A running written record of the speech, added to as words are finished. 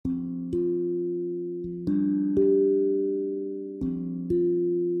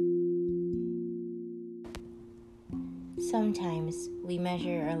Sometimes we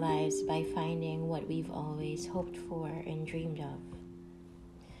measure our lives by finding what we've always hoped for and dreamed of.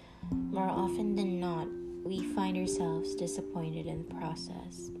 More often than not, we find ourselves disappointed in the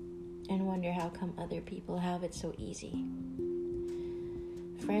process and wonder how come other people have it so easy.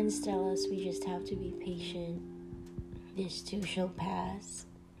 Friends tell us we just have to be patient, this too shall pass,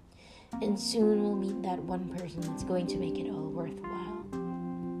 and soon we'll meet that one person that's going to make it all worthwhile.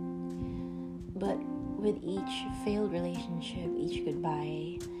 But with each failed relationship, each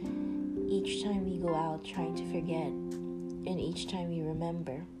goodbye, each time we go out trying to forget, and each time we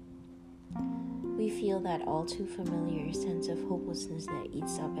remember, we feel that all too familiar sense of hopelessness that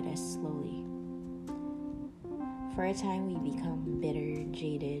eats up at us slowly. For a time we become bitter,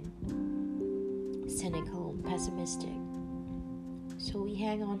 jaded, cynical, pessimistic. So we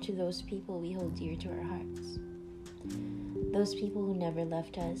hang on to those people we hold dear to our hearts. Those people who never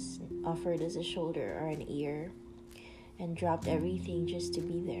left us, offered us a shoulder or an ear, and dropped everything just to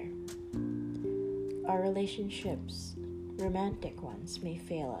be there. Our relationships, romantic ones, may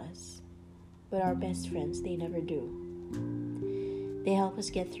fail us, but our best friends, they never do. They help us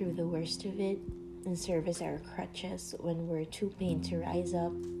get through the worst of it and serve as our crutches when we're too pained to rise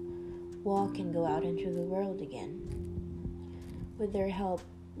up, walk, and go out into the world again. With their help,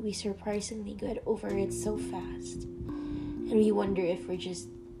 we surprisingly get over it so fast, and we wonder if we're just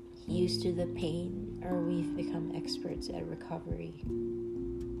used to the pain or we've become experts at recovery.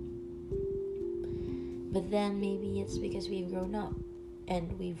 But then maybe it's because we've grown up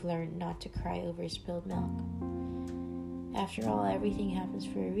and we've learned not to cry over spilled milk. After all, everything happens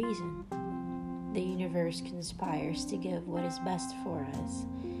for a reason. The universe conspires to give what is best for us,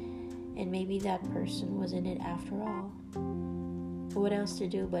 and maybe that person was in it after all. What else to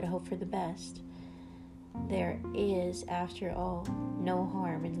do but hope for the best? There is, after all, no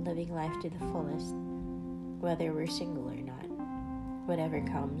harm in living life to the fullest, whether we're single or not. Whatever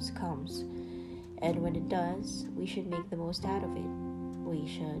comes, comes. And when it does, we should make the most out of it. We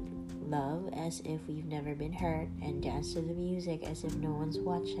should love as if we've never been hurt and dance to the music as if no one's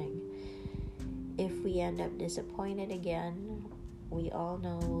watching. If we end up disappointed again, we all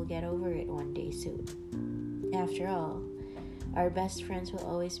know we'll get over it one day soon. After all, our best friends will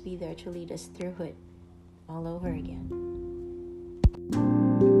always be there to lead us through it all over again.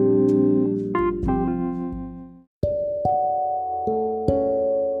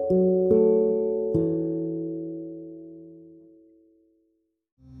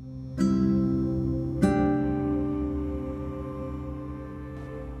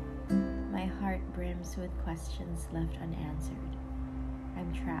 My heart brims with questions left unanswered.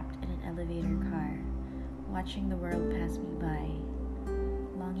 I'm trapped in an elevator car, watching the world pass me by,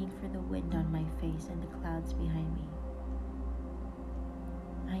 longing for the wind on my face and the clouds behind me.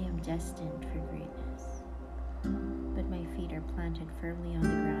 I am destined for greatness, but my feet are planted firmly on the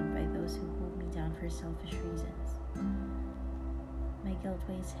ground by those who hold me down for selfish reasons. My guilt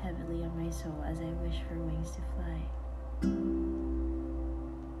weighs heavily on my soul as I wish for wings to fly.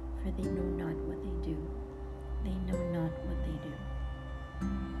 For they know not what they do. They know not what they do.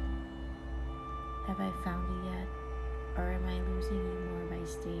 Have I found you yet? Or am I losing you more by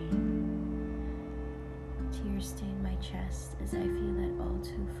staying? Tears stain my chest as I feel that all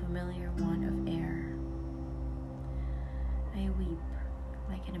too familiar want of air. I weep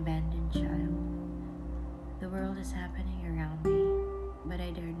like an abandoned child. The world is happening around me, but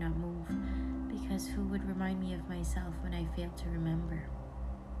I dare not move, because who would remind me of myself when I fail to remember?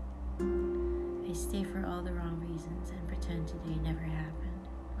 I stay for all the wrong reasons and pretend today never happened,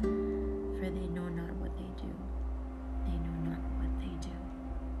 for they know not what they do. They know not what they do.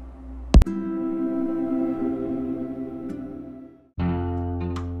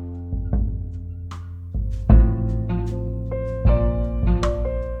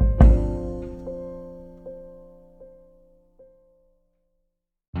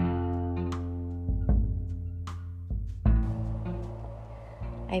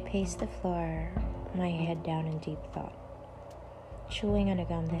 I pace the floor, my head down in deep thought, chewing on a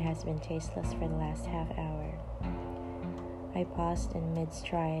gum that has been tasteless for the last half hour. I paused in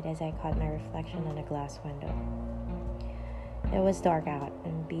mid-stride as I caught my reflection in a glass window. It was dark out,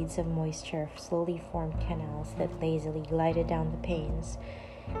 and beads of moisture slowly formed canals that lazily glided down the panes,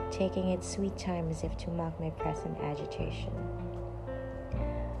 taking its sweet time as if to mock my present agitation.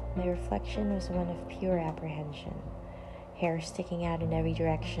 My reflection was one of pure apprehension, hair sticking out in every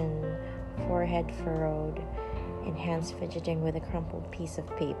direction, forehead furrowed, and hands fidgeting with a crumpled piece of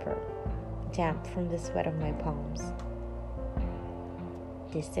paper, damp from the sweat of my palms.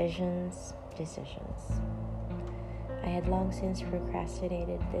 Decisions. I had long since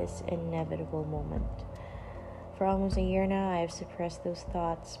procrastinated this inevitable moment. For almost a year now, I have suppressed those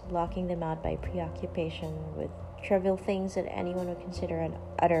thoughts, blocking them out by preoccupation with trivial things that anyone would consider an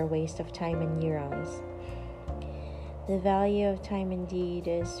utter waste of time and neurons. The value of time indeed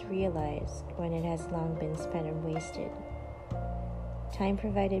is realized when it has long been spent and wasted. Time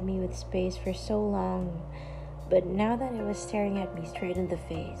provided me with space for so long, but now that it was staring at me straight in the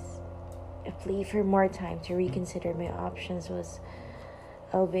face, a plea for more time to reconsider my options was,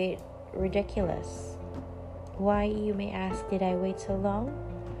 albeit ridiculous. Why, you may ask, did I wait so long?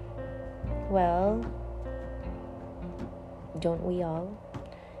 Well, don't we all?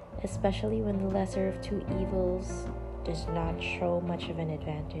 Especially when the lesser of two evils does not show much of an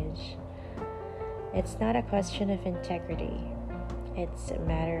advantage. It's not a question of integrity. It's a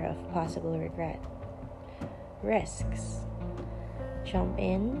matter of possible regret. Risks. Jump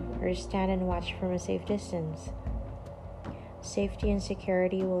in or stand and watch from a safe distance. Safety and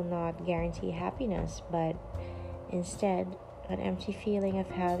security will not guarantee happiness, but instead, an empty feeling of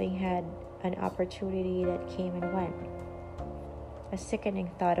having had an opportunity that came and went. A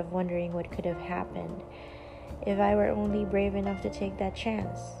sickening thought of wondering what could have happened if I were only brave enough to take that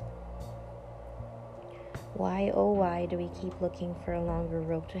chance. Why, oh why, do we keep looking for a longer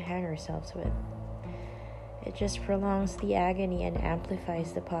rope to hang ourselves with? It just prolongs the agony and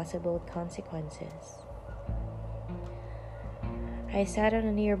amplifies the possible consequences. I sat on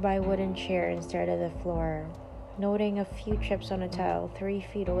a nearby wooden chair and stared at the floor, noting a few chips on a tile 3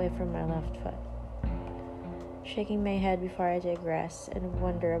 feet away from my left foot. Shaking my head before I digress and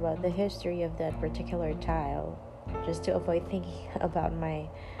wonder about the history of that particular tile, just to avoid thinking about my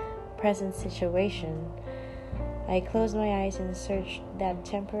present situation, I closed my eyes and searched that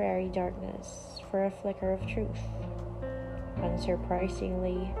temporary darkness for a flicker of truth.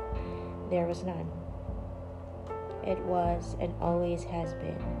 Unsurprisingly, there was none. It was and always has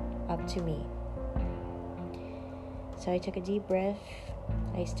been up to me. So I took a deep breath,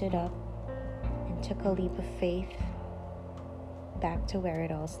 I stood up, and took a leap of faith back to where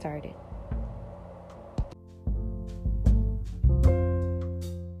it all started.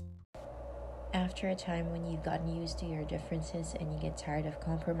 After a time when you've gotten used to your differences and you get tired of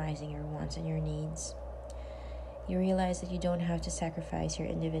compromising your wants and your needs, you realize that you don't have to sacrifice your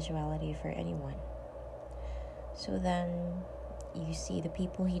individuality for anyone. So then you see the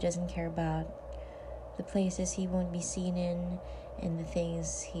people he doesn't care about, the places he won't be seen in, and the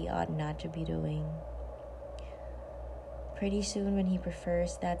things he ought not to be doing. Pretty soon, when he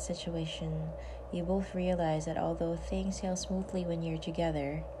prefers that situation, you both realize that although things sail smoothly when you're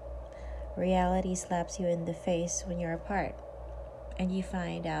together, reality slaps you in the face when you're apart, and you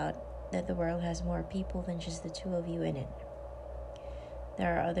find out that the world has more people than just the two of you in it.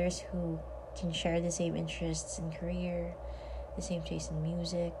 There are others who can share the same interests in career, the same taste in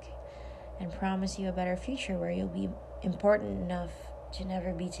music, and promise you a better future where you'll be important enough to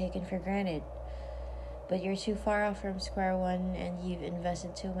never be taken for granted. But you're too far off from square one, and you've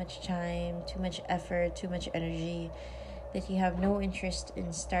invested too much time, too much effort, too much energy, that you have no interest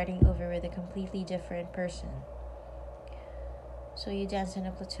in starting over with a completely different person. So you dance on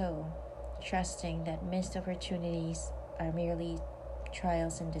a plateau, trusting that missed opportunities are merely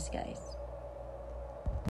trials in disguise.